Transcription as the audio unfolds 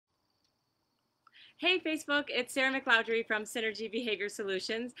Hey Facebook, it's Sarah McLeodry from Synergy Behavior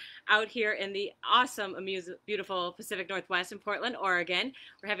Solutions out here in the awesome, beautiful Pacific Northwest in Portland, Oregon.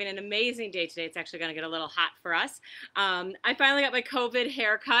 We're having an amazing day today. It's actually going to get a little hot for us. I finally got my COVID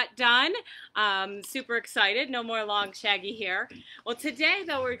haircut done. Super excited. No more long shaggy hair. Well, today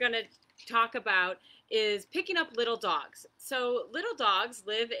though we're going to talk about is picking up little dogs. So little dogs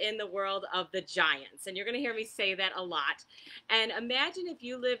live in the world of the giants, and you're going to hear me say that a lot. And imagine if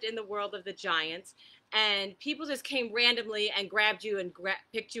you lived in the world of the giants and people just came randomly and grabbed you and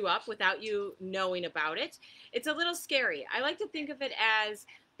picked you up without you knowing about it. It's a little scary. I like to think of it as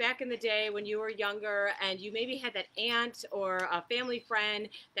back in the day when you were younger and you maybe had that aunt or a family friend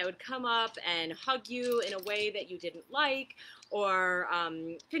that would come up and hug you in a way that you didn't like, or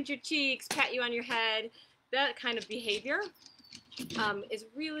pinch your cheeks, pat you on your head. That kind of behavior is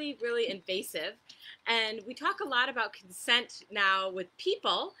really, really invasive. And we talk a lot about consent now with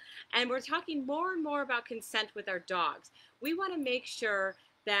people, and we're talking more and more about consent with our dogs. We want to make sure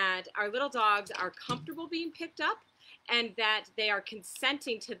that our little dogs are comfortable being picked up and that they are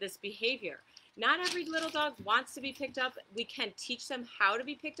consenting to this behavior. Not every little dog wants to be picked up. We can teach them how to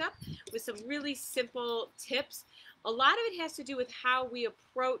be picked up with some really simple tips. A lot of it has to do with how we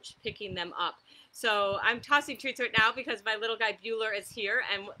approach picking them up. So I'm tossing treats right now because my little guy Bueller is here,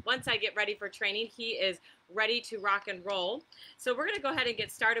 and once I get ready for training, he is ready to rock and roll. So we're going to go ahead and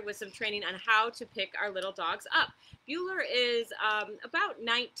get started with some training on how to pick our little dogs up. Bueller is about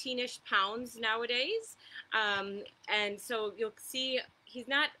 19-ish pounds nowadays, and so you'll see he's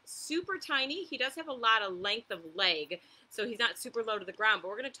not super tiny. He does have a lot of length of leg, so he's not super low to the ground, but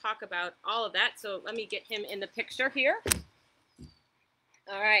we're going to talk about all of that. So let me get him in the picture here.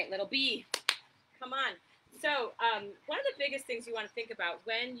 All right, little B. Come on. So one of the biggest things you want to think about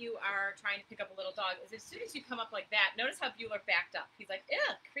when you are trying to pick up a little dog is as soon as you come up like that, notice how Bueller backed up. He's like, ew,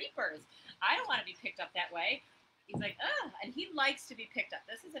 creepers. I don't want to be picked up that way. He's like, ugh, and he likes to be picked up.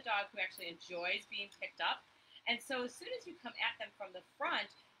 This is a dog who actually enjoys being picked up. And so as soon as you come at them from the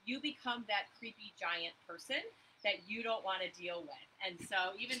front, you become that creepy giant person that you don't want to deal with. And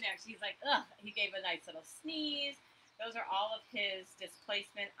so even there, he's like, ugh, he gave a nice little sneeze. Those are all of his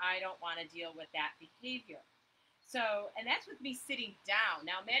displacement. I don't want to deal with that behavior. So, and that's with me sitting down.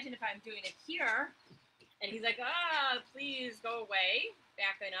 Now imagine if I'm doing it here, and he's like, please go away,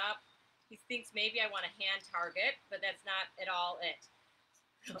 backing up. He thinks maybe I want a hand target, but that's not at all it.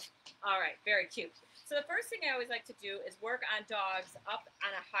 All right, very cute. So the first thing I always like to do is work on dogs up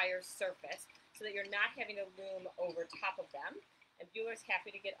on a higher surface so that you're not having to loom over top of them. And Bueller's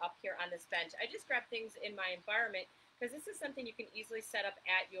happy to get up here on this bench. I just grab things in my environment because this is something you can easily set up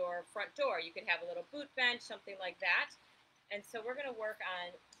at your front door. You could have a little boot bench, something like that. And so we're going to work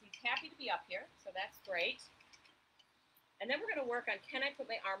on, he's happy to be up here, so that's great. And then we're going to work on, can I put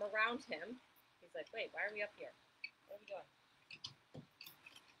my arm around him? He's like, wait, why are we up here? What are we doing?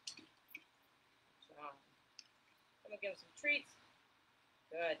 I'm going to give him some treats.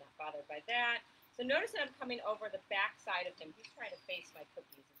 Good, not bothered by that. So notice that I'm coming over the back side of him. He's trying to face my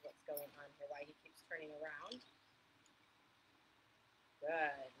cookies is what's going on here, why he keeps turning around.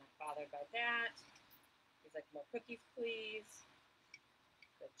 Good, not bothered by that. He's like, more cookies, please.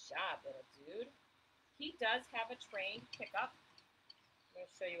 Good job, little dude. He does have a trained pickup. I'm going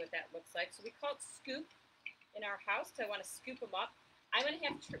to show you what that looks like. So we call it scoop in our house because I want to scoop him up. I'm going to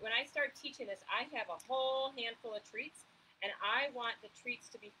have, when I start teaching this, I have a whole handful of treats, and I want the treats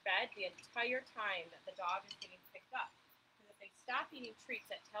to be fed the entire time that the dog is getting picked up. Because if they stop eating treats,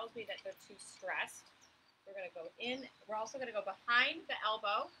 that tells me that they're too stressed. We're going to go in. We're also going to go behind the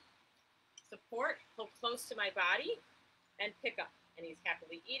elbow, support, pull close to my body, and pick up. And he's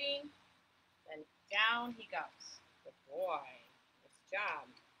happily eating. Then down he goes. Good boy. Nice job.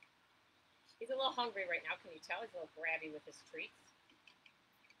 He's a little hungry right now. Can you tell? He's a little grabby with his treats.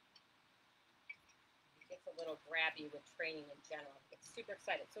 He gets a little grabby with training in general. He gets super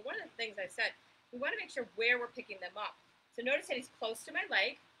excited. So one of the things I said, we want to make sure where we're picking them up. So notice that he's close to my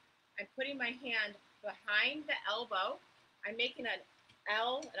leg. I'm putting my hand behind the elbow. I'm making an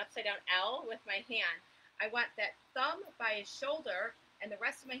L, an upside down L with my hand. I want that thumb by his shoulder and the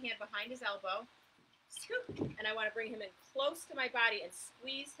rest of my hand behind his elbow. Scoop, and I want to bring him in close to my body and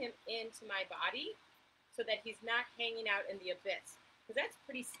squeeze him into my body so that he's not hanging out in the abyss. Because that's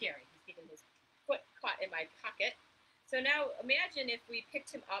pretty scary. He's getting his foot caught in my pocket. So now imagine if we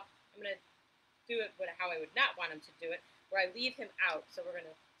picked him up. I'm going to do it how I would not want him to do it, where I leave him out. So we're going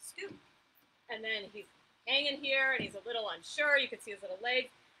to scoop. And then he's hanging here, and he's a little unsure. You can see his little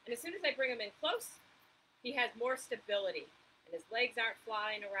legs. And as soon as I bring him in close, he has more stability. And his legs aren't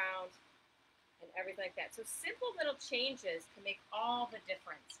flying around and everything like that. So simple little changes can make all the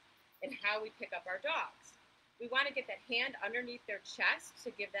difference in how we pick up our dogs. We want to get that hand underneath their chest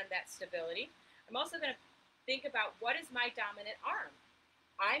to give them that stability. I'm also going to think about, what is my dominant arm?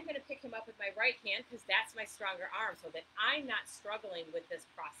 I'm going to pick him up with my right hand because that's my stronger arm, so that I'm not struggling with this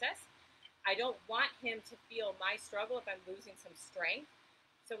process. I don't want him to feel my struggle if I'm losing some strength.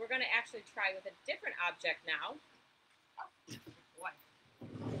 So we're going to actually try with a different object now. Oh, boy.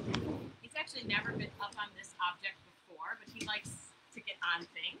 He's actually never been up on this object before, but he likes to get on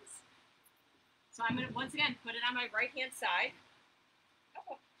things. So I'm going to, once again, put it on my right-hand side.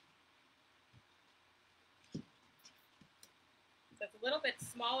 Oh. So it's a little bit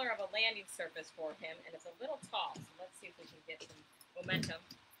smaller of a landing surface for him, and it's a little tall. So let's see if we can get some momentum.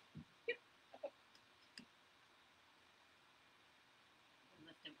 Yep.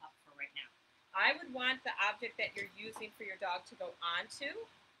 We'll lift him up for right now. I would want the object that you're using for your dog to go onto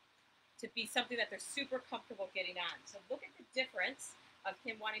to be something that they're super comfortable getting on. So look at the difference of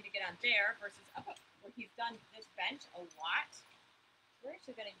him wanting to get on there versus up where he's done this bench a lot. We're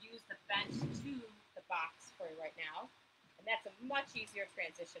actually going to use the bench to the box for you right now, and that's a much easier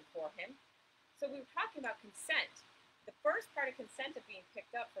transition for him. So we were talking about consent. The first part of consent of being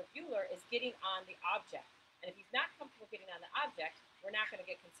picked up for Bueller is getting on the object. And if he's not comfortable getting on the object, we're not going to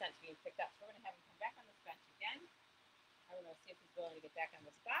get consent to being picked up. So we're going to have him come back on this bench again. I'm going to see if he's willing to get back on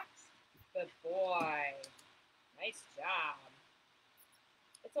this box. Good boy. Nice job.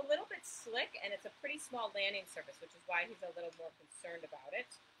 It's a little bit slick, and it's a pretty small landing surface, which is why he's a little more concerned about it.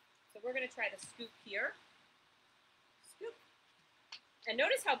 So we're going to try the scoop here. Scoop. And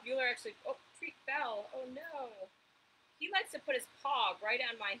notice how Bueller actually, oh, treat fell. Oh, no. He likes to put his paw right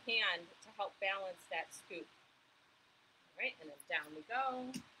on my hand to help balance that scoop. All right, and then down we go.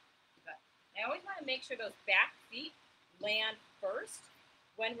 Good. I always want to make sure those back feet land first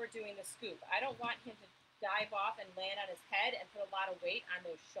when we're doing the scoop. I don't want him to dive off and land on his head and put a lot of weight on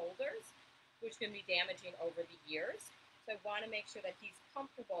those shoulders, which can be damaging over the ears. So I want to make sure that he's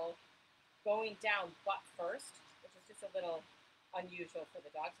comfortable going down butt first, which is just a little unusual for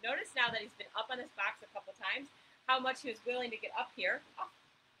the dogs. Notice now that he's been up on this box a couple times, how much he was willing to get up here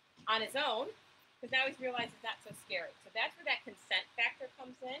on his own, because now he's realized it's not so scary. So that's where that consent factor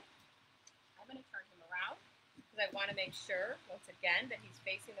comes in. I'm going to turn him around because I want to make sure, once again, that he's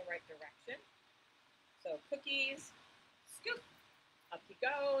facing the right direction. So cookies, scoop, up he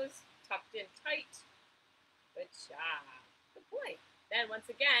goes, tucked in tight. Good job. Good boy. Then once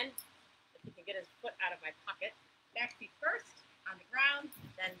again, if he can get his foot out of my pocket, back feet first, on the ground,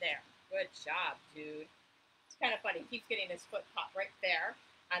 then there. Good job, dude. It's kind of funny. He keeps getting his foot caught right there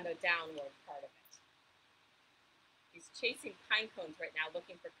on the downward part of it. He's chasing pine cones right now,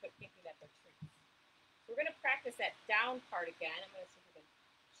 looking for thinking that they're trees. So we're going to practice that down part again. I'm going to see if we can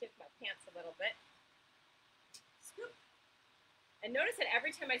shift my pants a little bit. Scoop. And notice that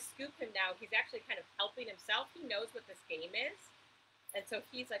every time I scoop him now, he's actually kind of helping himself. He knows what this game is. And so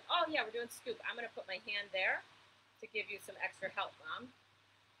he's like, oh yeah, we're doing scoop. I'm going to put my hand there to give you some extra help, Mom.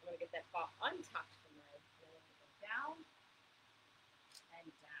 I'm going to get that paw untucked from my down and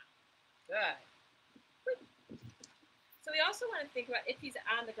down. Good. So we also want to think about if he's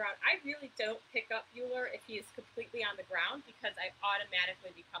on the ground. I really don't pick up Bueller if he is completely on the ground because I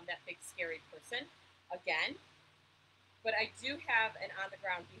automatically become that big scary person again. But I do have an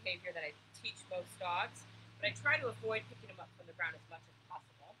on-the-ground behavior that I teach most dogs, but I try to avoid picking them up from the ground as much as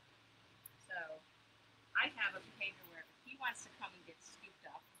possible. So I have a behavior where if he wants to come and get scooped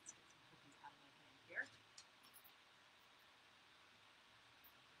up, let's get some cookies out of my hand here.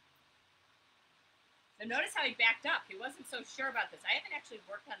 So notice how he backed up. He wasn't so sure about this. I haven't actually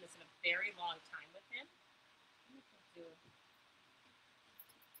worked on this in a very long time with him.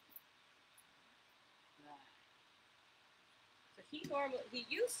 He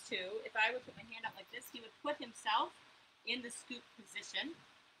used to, if I would put my hand up like this, he would put himself in the scoop position,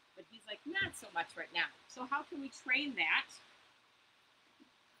 but he's like, not so much right now. So how can we train that?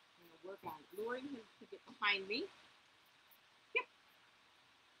 I'm going to work on luring him to get behind me. Yep.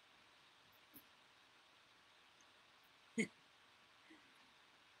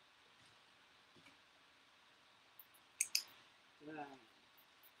 There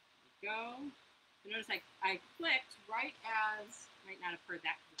we go. So notice I clicked right as, might not have heard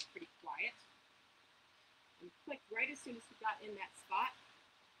that because it's pretty quiet. And clicked right as soon as he got in that spot.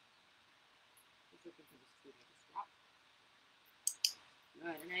 He's looking for this food I just dropped.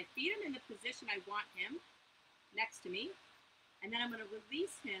 Good. And I feed him in the position I want him, next to me. And then I'm going to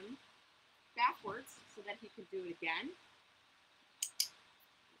release him backwards so that he can do it again.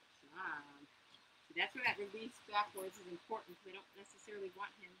 Good job. So that's where that release backwards is important because I don't necessarily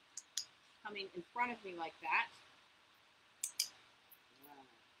want him coming in front of me like that.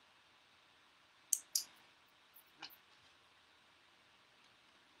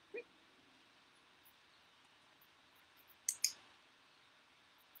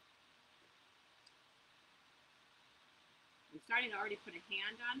 starting to already put a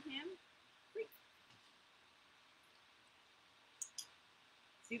hand on him.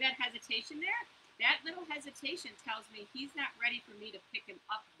 See that hesitation there? That little hesitation tells me he's not ready for me to pick him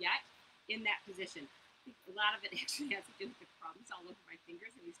up yet in that position. I think a lot of it actually has to do with the crumbs all over my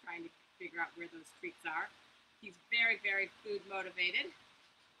fingers, and he's trying to figure out where those treats are. He's very, very food motivated.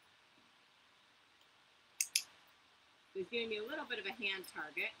 He's giving me a little bit of a hand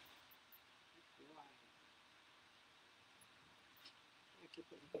target. Good job.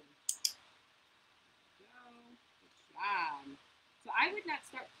 So I would not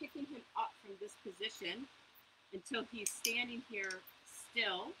start picking him up from this position until he's standing here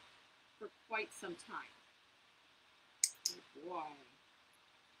still for quite some time. Good boy.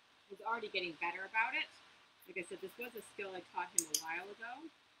 He's already getting better about it. Like I said, this was a skill I taught him a while ago.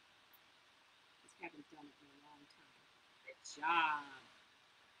 Just haven't done it in a long time. Good job.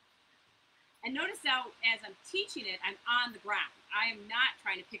 And notice now, as I'm teaching it, I'm on the ground. I am not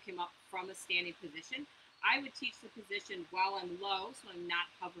trying to pick him up from a standing position. I would teach the position while I'm low, so I'm not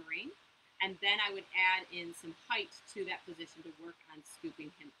hovering. And then I would add in some height to that position to work on scooping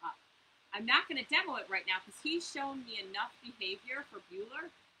him up. I'm not going to demo it right now because he's shown me enough behavior for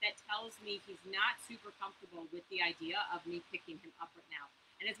Bueller that tells me he's not super comfortable with the idea of me picking him up right now.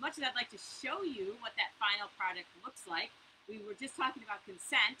 And as much as I'd like to show you what that final product looks like, we were just talking about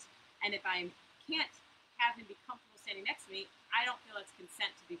consent. And if I can't have him be comfortable standing next to me, I don't feel it's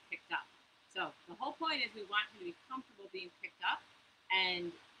consent to be picked up. So the whole point is we want him to be comfortable being picked up.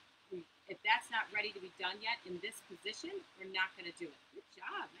 And if that's not ready to be done yet in this position, we're not going to do it. Good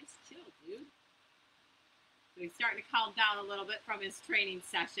job. Nice chill, dude. So he's starting to calm down a little bit from his training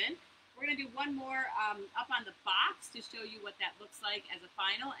session. We're going to do one more up on the box to show you what that looks like as a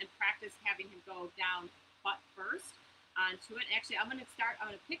final and practice having him go down butt first onto it. Actually, I'm going to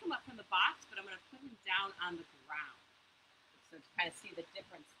pick him up from the box, but I'm going to put him down on the ground. So to kind of see the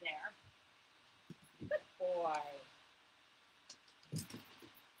difference there. Good boy.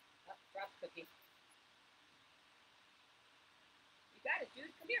 Oh, drop cookie. You got it, dude.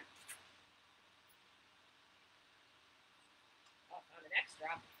 Come here. Oh, found an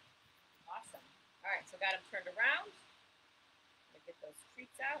extra. Awesome. All right, so got him turned around. I'm going to get those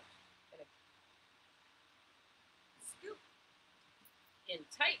treats out. Going to scoop in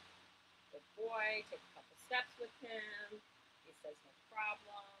tight. Good boy. Take a couple steps with him. He says no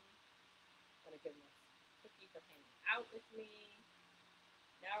problem. I'm going to give him a cookie for hanging out with me.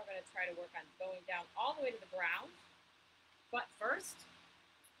 Now we're going to try to work on going down all the way to the ground. Butt first.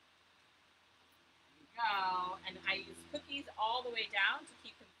 There we go. And I use cookies all the way down to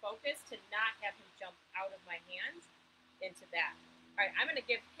keep him focused, to not have him jump out of my hands into that. All right, I'm going to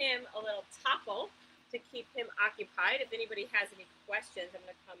give him a little topple to keep him occupied. If anybody has any questions, I'm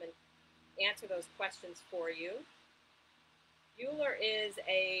going to come and answer those questions for you. Bueller is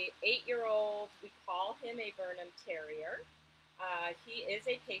a 8-year-old. We call him a Burnham Terrier. He is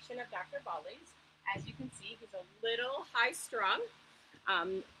a patient of Dr. Bully's. As you can see, he's a little high-strung.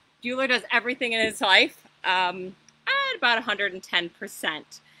 Bueller does everything in his life at about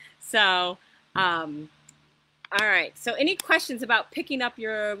 110%. So, all right. So any questions about picking up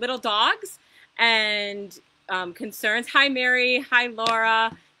your little dogs and concerns? Hi, Mary. Hi,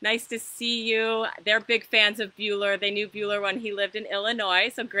 Laura. Nice to see you. They're big fans of Bueller. They knew Bueller when he lived in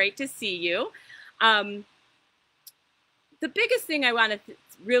Illinois, so great to see you. The biggest thing I want to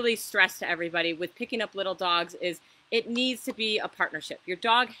really stress to everybody with picking up little dogs is it needs to be a partnership. Your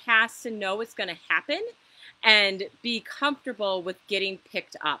dog has to know what's going to happen and be comfortable with getting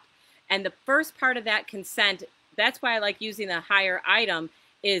picked up. And the first part of that consent, that's why I like using the higher item,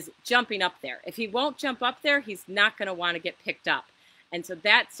 is jumping up there. If he won't jump up there, he's not going to want to get picked up. And so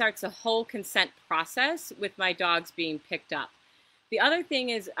that starts a whole consent process with my dogs being picked up. The other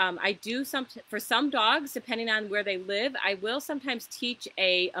thing is I do for some dogs, depending on where they live, I will sometimes teach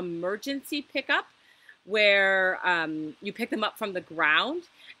a emergency pickup where you pick them up from the ground.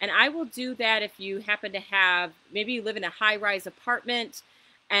 And I will do that if you happen to have, maybe you live in a high-rise apartment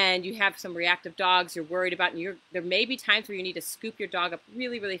and you have some reactive dogs you're worried about, and there may be times where you need to scoop your dog up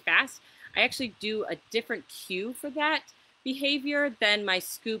really, really fast. I actually do a different cue for that behavior than my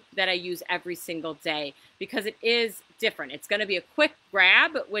scoop that I use every single day, because it is different. It's going to be a quick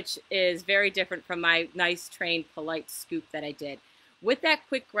grab, which is very different from my nice, trained, polite scoop that I did. With that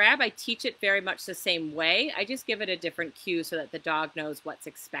quick grab, I teach it very much the same way. I just give it a different cue so that the dog knows what's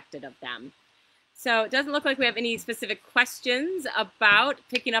expected of them. So it doesn't look like we have any specific questions about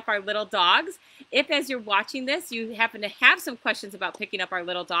picking up our little dogs. If, as you're watching this, you happen to have some questions about picking up our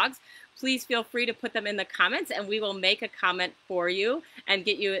little dogs, please feel free to put them in the comments and we will make a comment for you and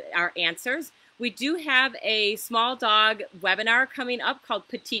get you our answers. We do have a small dog webinar coming up called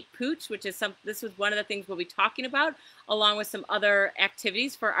Petite Pooch, which is this was one of the things we'll be talking about, along with some other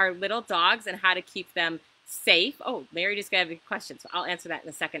activities for our little dogs and how to keep them safe. Oh, Mary just got a question, so I'll answer that in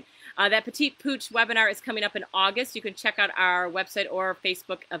a second. That Petite Pooch webinar is coming up in August. You can check out our website or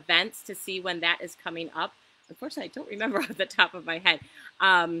Facebook events to see when that is coming up. Unfortunately, I don't remember off the top of my head.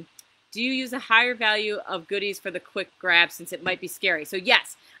 Do you use a higher value of goodies for the quick grab since it might be scary? So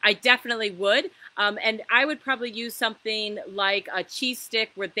yes, I definitely would. And I would probably use something like a cheese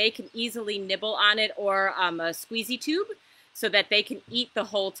stick where they can easily nibble on it, or a squeezy tube so that they can eat the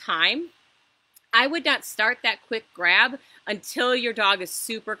whole time. I would not start that quick grab until your dog is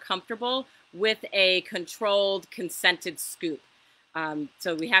super comfortable with a controlled, consented scoop.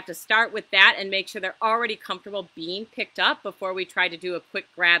 So we have to start with that and make sure they're already comfortable being picked up before we try to do a quick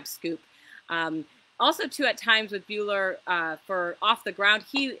grab scoop. Also, too, at times with Bueller, for off the ground,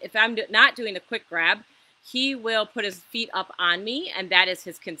 if I'm not doing a quick grab, he will put his feet up on me, and that is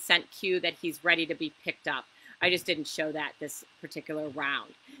his consent cue that he's ready to be picked up. I just didn't show that this particular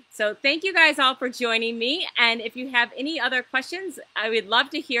round. So thank you guys all for joining me. And if you have any other questions, I would love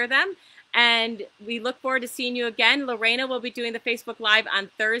to hear them. And we look forward to seeing you again. Lorena will be doing the Facebook Live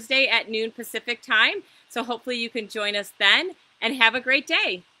on Thursday at noon Pacific time. So hopefully you can join us then, and have a great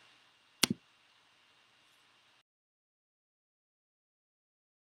day.